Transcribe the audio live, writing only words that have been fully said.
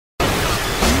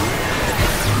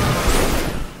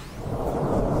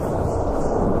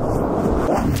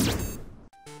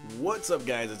What's up,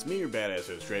 guys? It's me, your badass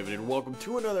host, Draven, and welcome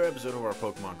to another episode of our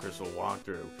Pokemon Crystal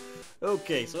walkthrough.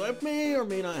 Okay, so I may or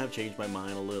may not have changed my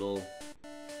mind a little.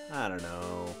 I don't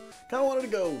know. Kinda wanted to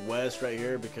go west right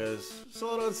here because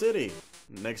Celadon City,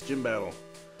 next gym battle.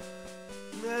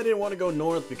 I didn't want to go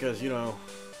north because, you know,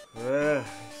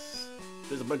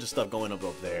 there's a bunch of stuff going up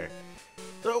there.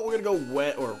 So we're gonna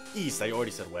go east. I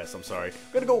already said west, I'm sorry.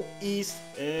 We're gonna go east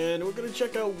and we're gonna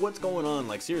check out what's going on.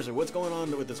 Like, seriously, what's going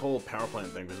on with this whole power plant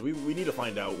thing, because we need to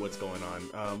find out what's going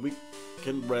on. We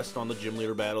can rest on the gym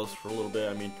leader battles for a little bit.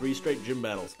 I mean, 3 straight gym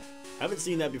battles. Haven't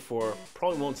seen that before,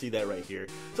 probably won't see that right here.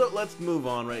 So let's move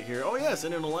on right here. Oh yes,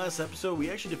 and in the last episode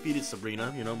we actually defeated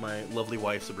Sabrina, you know, my lovely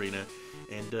wife Sabrina.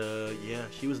 And yeah,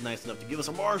 she was nice enough to give us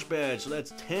a Marsh badge, so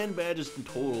that's 10 badges in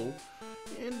total.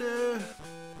 And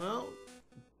well,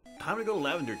 time to go to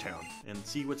Lavender Town and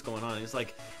see what's going on. It's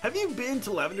like, have you been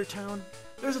to Lavender Town?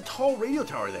 There's a tall radio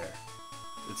tower there.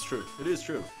 It's true. It is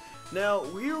true. Now,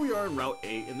 here we are in Route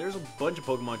 8, and there's a bunch of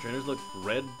Pokemon trainers. Look,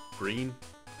 red, green,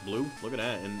 blue. Look at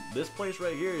that. And this place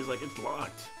right here is like, it's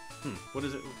locked. What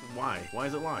is it? Why? Why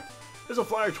is it locked? There's a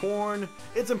flyer torn.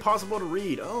 It's impossible to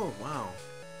read. Oh, wow.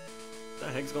 What the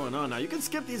heck's going on? Now, you can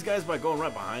skip these guys by going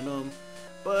right behind them,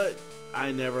 but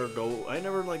I never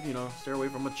like, you know, stay away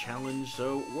from a challenge,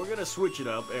 so we're gonna switch it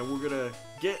up and we're gonna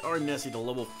get our Nessie to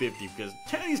level 50 because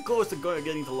Teddy's close to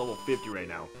getting to level 50 right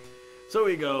now. So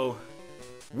we go,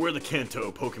 we're the Kanto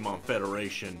Pokemon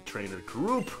Federation trainer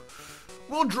group.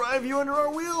 We'll drive you under our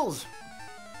wheels.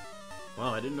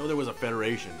 Wow, I didn't know there was a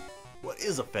federation. What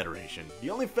is a federation? The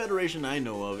only federation I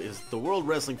know of is the World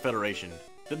Wrestling Federation.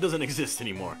 That doesn't exist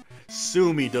anymore.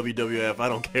 Sue me, WWF, I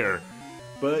don't care.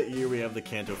 But here we have the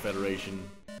Kanto Federation,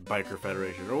 Biker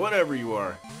Federation, or whatever you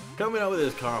are. Coming out with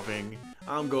this coughing,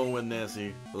 I'm going with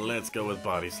Nessie. Let's go with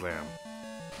Body Slam.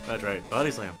 That's right,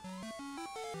 Body Slam.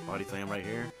 Body Slam right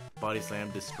here. Body Slam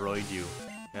destroyed you.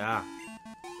 Yeah.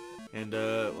 And,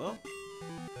 well,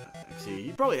 see,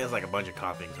 he probably has like a bunch of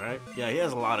coughings, right? Yeah, he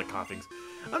has a lot of coughings.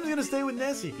 I'm just gonna stay with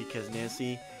Nessie because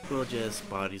Nessie will just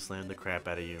Body Slam the crap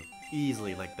out of you.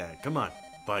 Easily like that. Come on,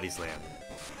 Body Slam.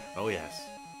 Oh, yes.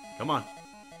 Come on.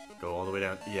 Go all the way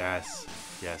down. Yes.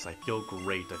 Yes, I feel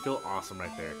great. I feel awesome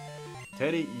right there.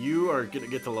 Teddy, you are gonna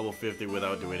get to level 50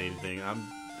 without doing anything.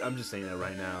 I'm just saying that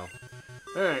right now.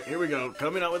 Alright, here we go.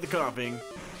 Coming out with the coughing.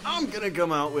 I'm gonna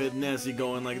come out with Nessie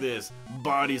going like this.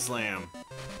 Body Slam.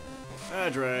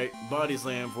 That's right. Body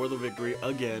Slam for the victory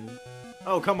again.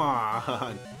 Oh, come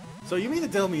on. So you mean to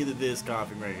tell me that this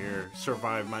coughing right here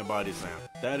survived my Body Slam?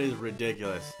 That is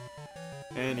ridiculous.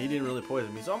 And he didn't really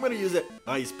poison me, so I'm gonna use it.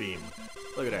 Ice Beam.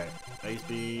 Look at that. Ice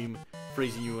Beam,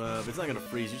 freezing you up. It's not gonna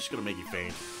freeze you, it's just gonna make you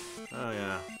faint. Oh,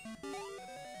 yeah.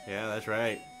 Yeah, that's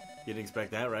right. You didn't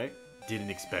expect that, right? Didn't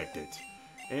expect it.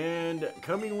 And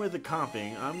coming with the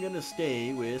coughing, I'm gonna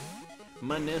stay with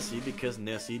my Nessie because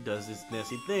Nessie does its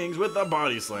Nessie things with the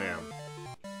Body Slam.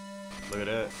 Look at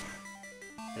that.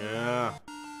 Yeah.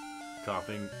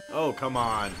 Coughing. Oh, come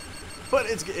on. But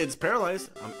it's paralyzed.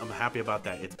 I'm happy about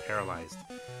that. It's paralyzed.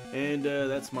 And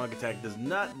that Smog Attack does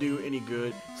not do any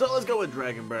good. So let's go with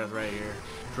Dragon Breath right here.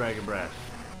 Dragon Breath.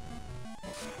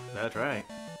 That's right.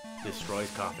 Destroys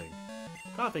coughing.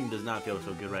 Coughing does not feel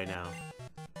so good right now.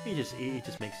 Yeah,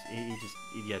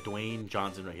 Dwayne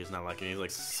Johnson right here is not liking it. He's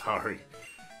like, sorry.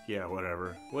 Yeah,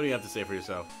 whatever. What do you have to say for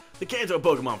yourself? The Kanto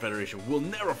Pokemon Federation will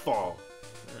never fall.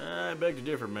 I beg to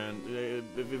differ, man.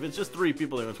 If it's just 3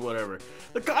 people, then it's whatever.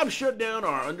 The cops shut down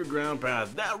our underground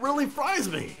path. That really fries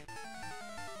me.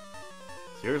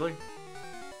 Seriously?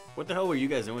 What the hell were you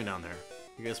guys doing down there?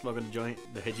 You guys smoking the joint?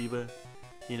 The Hejiba?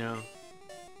 You know?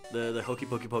 The Hokey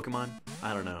Pokey Pokemon?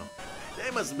 I don't know. They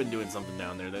must have been doing something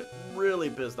down there that really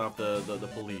pissed off the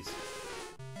police.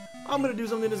 I'm gonna do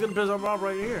something that's gonna piss off Rob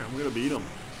right here. I'm gonna beat him.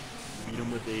 Beat him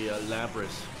with a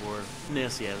Lapras, or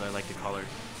Nessie as I like to call her.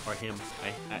 Or him.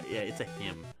 Yeah, it's a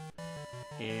him.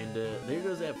 And there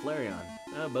goes that Flareon.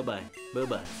 Oh, bye-bye.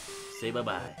 Bye-bye. Say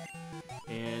bye-bye.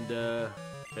 And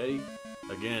Teddy,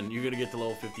 again, you're gonna get to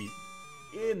level 50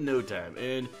 in no time.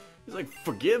 And he's like,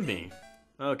 forgive me.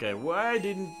 Okay, why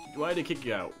did he kick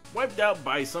you out? Wiped out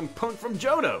by some punk from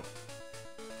Johto.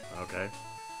 Okay.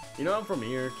 You know, I'm from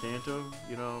here, Kanto,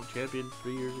 you know, champion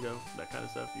 3 years ago, that kind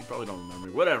of stuff. You probably don't remember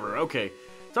me. Whatever, okay.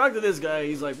 Talk to this guy,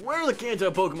 he's like, we're the Kanto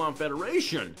Pokemon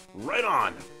Federation. Right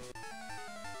on.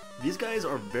 These guys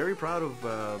are very proud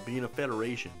of being a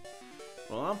federation.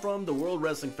 Well, I'm from the World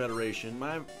Wrestling Federation.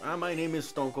 My name is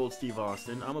Stone Cold Steve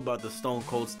Austin. I'm about to Stone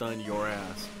Cold stun your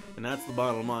ass. And that's the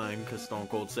bottom line, because Stone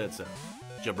Cold said so.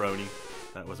 Jabroni.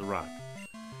 That was a rock.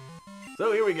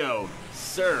 So here we go.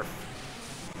 Surf.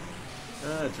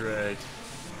 That's right.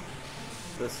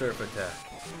 The surf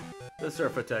attack. The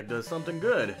Surf Attack does something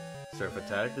good. Surf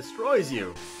Attack destroys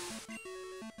you.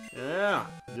 Yeah,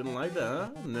 didn't like that, huh?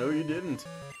 No, you didn't.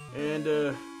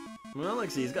 And, well,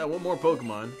 let's see, he's got one more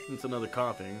Pokemon. It's another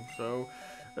coughing. So,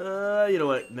 you know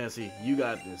what, Nessie, you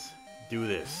got this. Do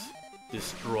this.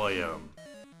 Destroy him.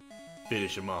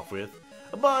 Finish him off with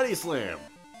a Body Slam.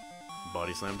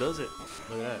 Body Slam does it.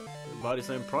 Look at that. Body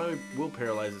Slam probably will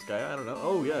paralyze this guy. I don't know.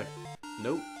 Oh, yeah.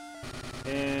 Nope.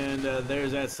 And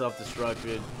there's that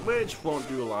self-destructed, which won't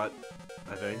do a lot,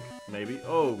 I think. Maybe.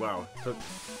 Oh, wow. Took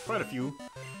quite a few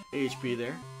HP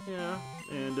there. Yeah.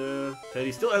 And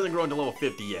Teddy still hasn't grown to level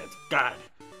 50 yet. God.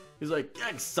 He's like,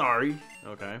 I'm sorry.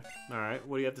 Okay. Alright.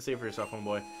 What do you have to say for yourself,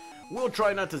 homeboy? We'll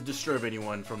try not to disturb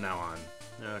anyone from now on.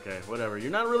 Okay, whatever. You're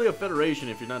not really a federation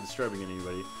if you're not disturbing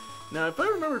anybody. Now, if I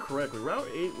remember correctly, Route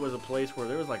 8 was a place where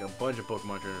there was like a bunch of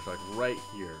Pokemon trainers, like right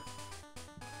here.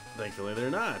 Thankfully,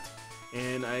 they're not.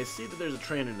 And I see that there's a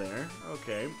trainer there.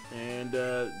 Okay, and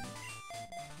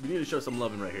we need to show some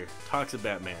loving right here. Toxic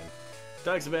Batman.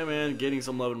 Toxic Batman getting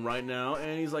some loving right now,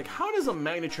 and he's like, how does a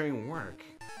Magnet Train work?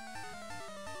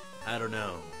 I don't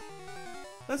know.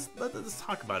 Let's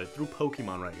talk about it through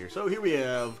Pokemon right here. So here we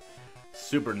have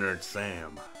Super Nerd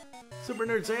Sam. Super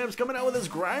Nerd Sam's coming out with his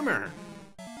Grimer.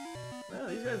 Well,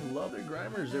 these guys love their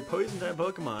Grimers. They're poison-type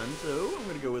Pokemon, so I'm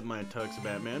going to go with my Toxic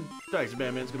Batman. Toxic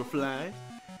Batman's going to fly,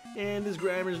 and this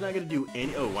Grimer's not going to do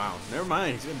any... Oh, wow. Never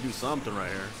mind. He's going to do something right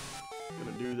here. He's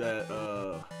going to do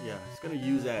that, yeah, he's going to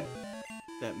use that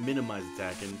minimize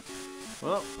attack, and,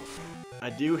 well, I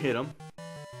do hit him,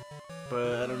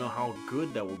 but I don't know how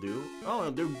good that will do. Oh,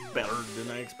 it'll do better than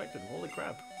I expected. Holy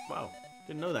crap. Wow.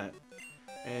 Didn't know that.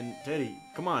 And Teddy,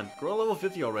 come on, grow level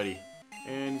 50 already.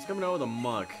 And he's coming out with a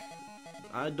Muck.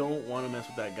 I don't want to mess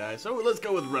with that guy, so let's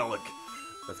go with Relic.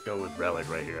 Let's go with Relic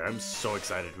right here. I'm so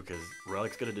excited because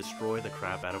Relic's gonna destroy the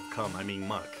crap out of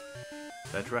Muck.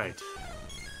 That's right.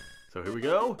 So here we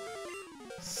go.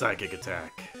 Psychic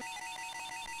Attack.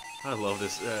 I love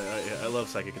this. I love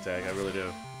Psychic Attack. I really do.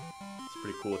 It's a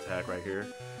pretty cool attack right here.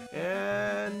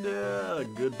 And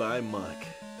goodbye, Muck.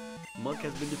 Muck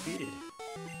has been defeated.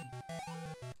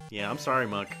 Yeah, I'm sorry,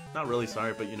 Muck. Not really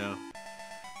sorry, but you know.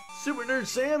 Super Nerd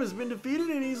Sam has been defeated,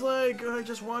 and he's like, I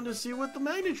just wanted to see what the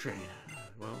Magnet Train.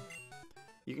 Well,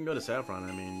 you can go to Saffron.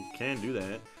 I mean, you can do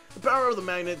that. The power of the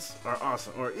magnets are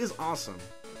awesome, or is awesome.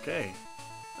 Okay.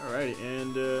 Alrighty,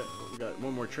 and we got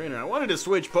one more trainer. I wanted to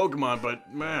switch Pokemon, but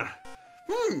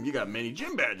you got many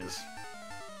gym badges.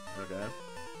 Okay.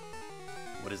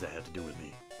 What does that have to do with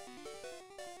me?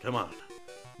 Come on.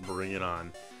 Bring it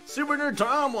on. Super Nerd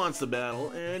Tom wants the battle,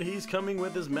 and he's coming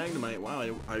with his Magnemite. Wow,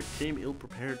 I came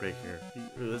ill-prepared right here.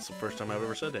 That's the first time I've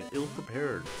ever said that.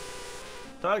 Ill-prepared.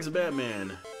 Toxic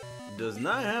Batman does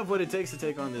not have what it takes to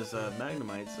take on this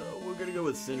Magnemite, so we're going to go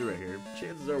with Cinder right here.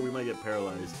 Chances are we might get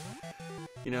paralyzed.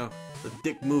 You know, the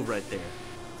dick move right there.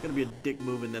 It's going to be a dick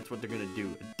move, and that's what they're going to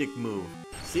do. A dick move.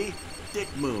 See? Dick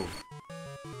move.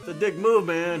 It's a dick move,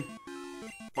 man.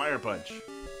 Fire Punch.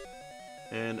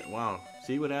 And, wow.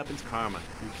 See what happens? Karma.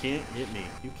 You can't hit me.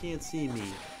 You can't see me.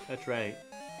 That's right.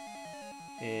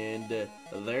 And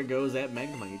there goes that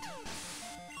Magnemite.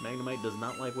 Magnemite does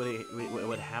not like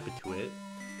what happened to it.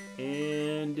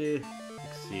 And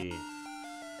let's see.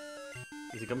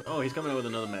 Is he coming? Oh, he's coming out with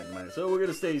another Magnemite. So we're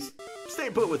gonna stay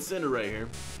put with Cinder right here.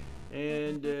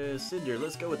 And Cinder,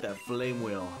 let's go with that Flame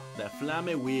Wheel. That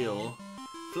Flamme Wheel.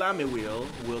 Flamme Wheel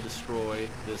will destroy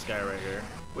this guy right here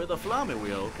with a Flamme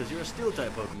Wheel, because you're a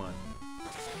Steel-type Pokemon.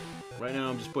 Right now,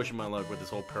 I'm just pushing my luck with this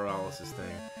whole paralysis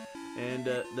thing. And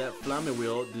that Flamme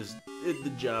Wheel just did the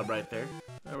job right there.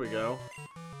 There we go.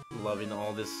 Loving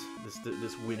all this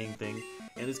winning thing.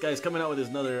 And this guy's coming out with his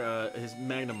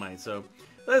Magnemite. So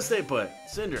let's stay put.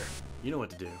 Cinder, you know what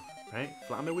to do, right?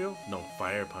 Flamme Wheel? No,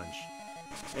 Fire Punch.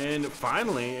 And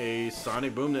finally, a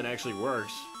Sonic Boom that actually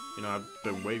works. You know, I've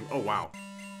been waiting. Oh wow.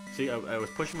 See, I was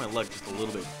pushing my luck just a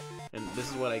little bit, and this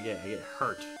is what I get. I get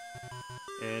hurt.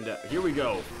 And here we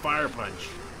go. Fire Punch.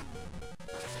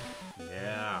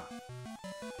 Yeah.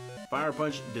 Fire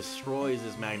Punch destroys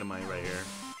this Magnemite right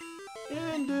here.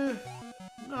 And,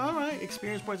 alright.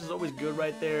 Experience points is always good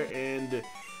right there. And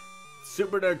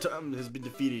Super Nerd Tom has been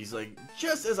defeated. He's like,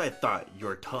 just as I thought,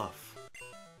 you're tough.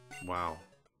 Wow.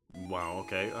 Wow,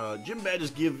 okay. Gym badges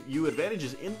give you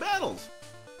advantages in battles.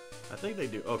 I think they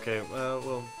do. Okay,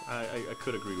 well, I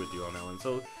could agree with you on that one.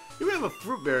 So, here we have a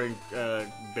fruit-bearing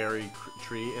berry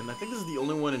tree, and I think this is the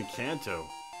only one in Kanto.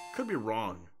 Could be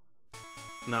wrong.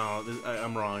 No,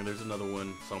 I'm wrong. There's another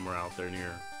one somewhere out there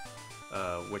near,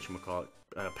 whatchamacallit,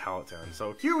 Pallet Town.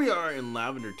 So, here we are in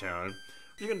Lavender Town.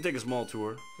 We're going to take a small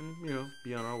tour and, you know,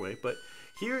 be on our way. But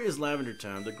here is Lavender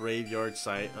Town, the graveyard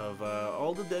site of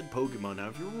all the dead Pokemon. Now,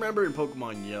 if you remember in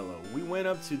Pokemon Yellow, we went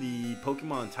up to the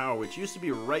Pokemon Tower, which used to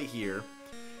be right here,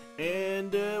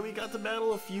 and we got to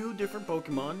battle a few different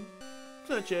Pokemon,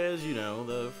 such as, you know,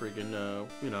 the freaking,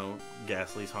 you know,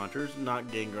 Ghastly's Haunters, not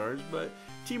Gengars, but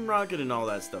Team Rocket and all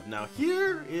that stuff. Now,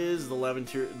 here is the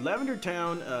Lavender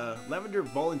Town, Lavender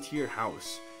Volunteer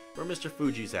House, where Mr.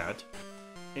 Fuji's at.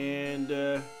 And,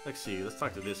 let's see, let's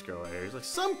talk to this girl right here. He's like,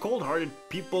 some cold-hearted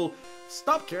people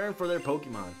stop caring for their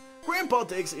Pokemon. Grandpa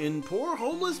takes in poor,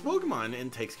 homeless Pokemon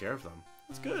and takes care of them.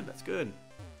 That's good, that's good.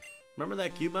 Remember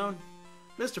that Cubone?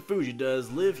 Mr. Fuji does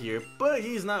live here, but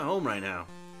he's not home right now.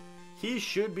 He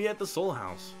should be at the Soul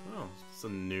House. Oh, it's a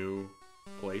new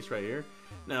place right here.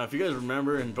 Now, if you guys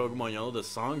remember in Pokemon Yellow, the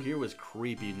song here was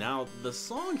creepy. Now, the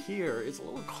song here is a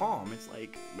little calm. It's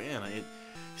like, man,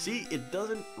 see, it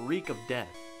doesn't reek of death.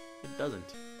 It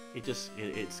doesn't.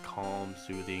 It's calm,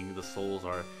 soothing. The souls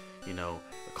are, you know,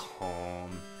 calm,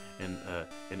 and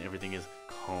everything is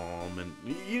calm, and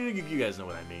you guys know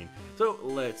what I mean. So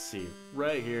let's see.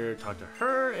 Right here, talk to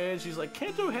her, and she's like,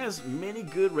 Kanto has many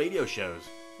good radio shows.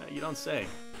 You don't say.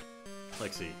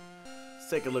 Let's see. Let's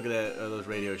take a look at those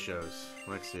radio shows.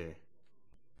 Let's see.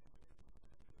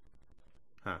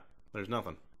 Huh. There's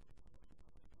nothing.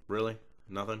 Really?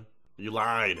 Nothing? You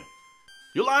lied!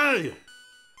 You lied!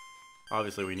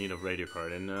 Obviously, we need a radio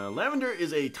card. And Lavender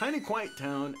is a tiny, quiet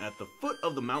town at the foot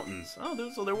of the mountains.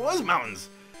 Oh, so there was mountains!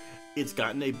 It's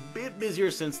gotten a bit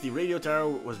busier since the radio tower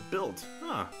was built.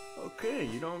 Huh. Okay,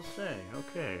 you don't say.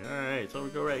 Okay, alright. So we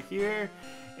go right here.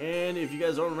 And if you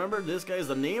guys don't remember, this guy is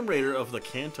the name rater of the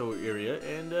Kanto area.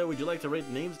 And would you like to rate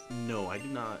the names? No, I do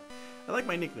not. I like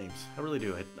my nicknames. I really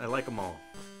do. I like them all.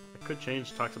 I could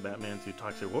change Toxic Batman to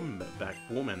Toxic Woman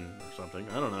Woman or something.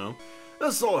 I don't know.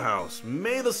 The Soul House.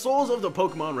 May the souls of the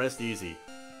Pokemon rest easy.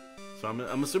 So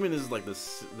I'm assuming this is like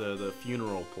the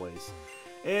funeral place.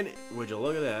 And would you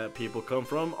look at that? People come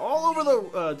from all over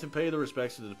the to pay the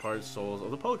respects to the departed souls of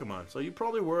the Pokemon. So you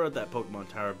probably were at that Pokemon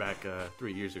Tower back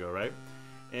 3 years ago, right?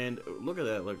 And look at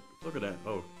that, look at that.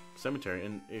 Oh, cemetery.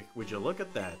 And would you look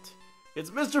at that?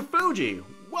 It's Mr. Fuji!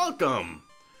 Welcome!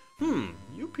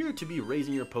 You appear to be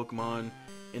raising your Pokemon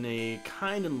in a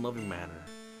kind and loving manner.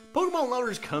 Pokemon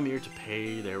lovers come here to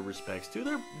pay their respects to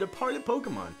their departed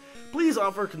Pokemon. Please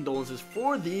offer condolences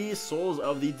for the souls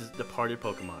of the departed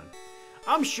Pokemon.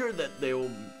 I'm sure that they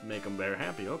will make them very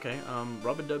happy. Okay,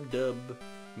 rub-a-dub-dub.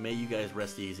 May you guys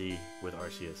rest easy with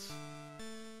Arceus.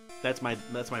 That's my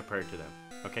prayer to them.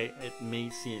 Okay, it may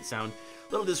sound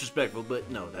a little disrespectful, but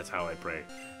no, that's how I pray.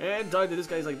 And talk to this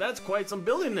guy, he's like, that's quite some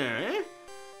building there, eh?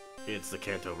 It's the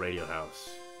Kanto Radio House.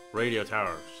 Radio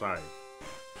Tower, sorry.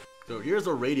 So here's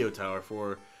a radio tower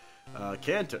for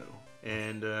Kanto.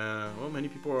 And, well, many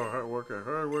people are hard work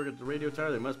at the radio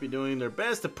tower. They must be doing their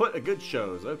best to put a good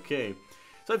shows. Okay.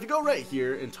 So if you go right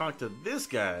here and talk to this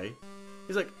guy,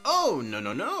 he's like, oh,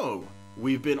 no.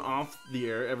 We've been off the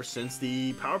air ever since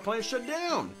the power plant shut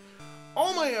down.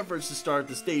 All my efforts to start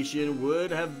the station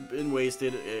would have been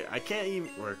wasted. I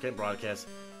can't broadcast.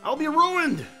 I'll be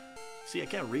ruined. See, I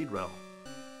can't read Rel.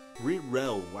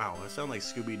 Wow, I sound like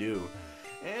Scooby-Doo.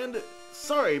 And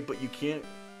sorry, but you can't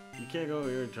go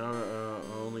here and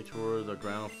only tour the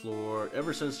ground floor.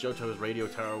 Ever since Johto's radio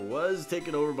tower was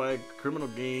taken over by a criminal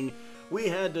gang, we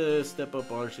had to step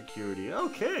up our security.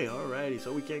 Okay, alrighty,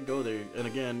 so we can't go there. And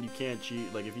again, you can't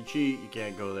cheat. Like, if you cheat, you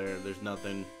can't go there. There's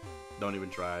nothing. Don't even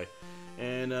try.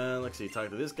 And let's see,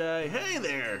 talk to this guy. Hey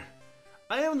there!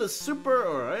 I am the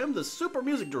super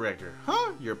music director.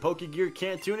 Huh? Your Pokegear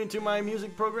can't tune into my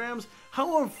music programs?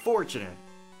 How unfortunate.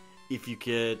 If you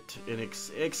get an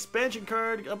expansion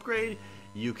card upgrade,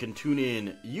 you can tune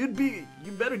in. You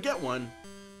better get one.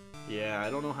 Yeah, I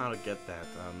don't know how to get that.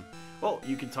 Well,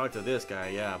 you can talk to this guy,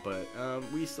 yeah, but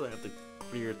we still have to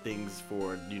clear things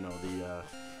for, you know,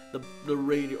 the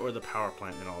radio or the power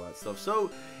plant and all that stuff. So,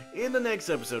 in the next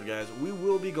episode, guys, we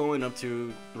will be going up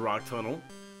to the Rock Tunnel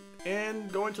and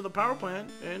going to the power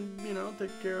plant and, you know, take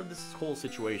care of this whole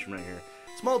situation right here.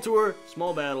 Small tour,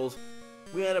 small battles.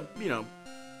 We had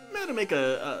to make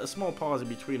a small pause in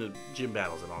between the gym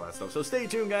battles and all that stuff. So stay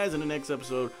tuned, guys. In the next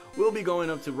episode, we'll be going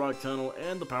up to Rock Tunnel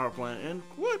and the power plant and,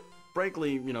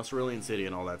 frankly, you know, Cerulean City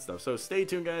and all that stuff. So stay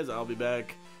tuned, guys. I'll be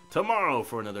back tomorrow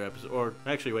for another episode. Or,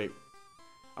 actually, wait.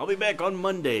 I'll be back on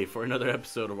Monday for another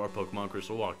episode of our Pokemon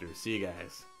Crystal walkthrough. See you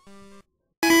guys.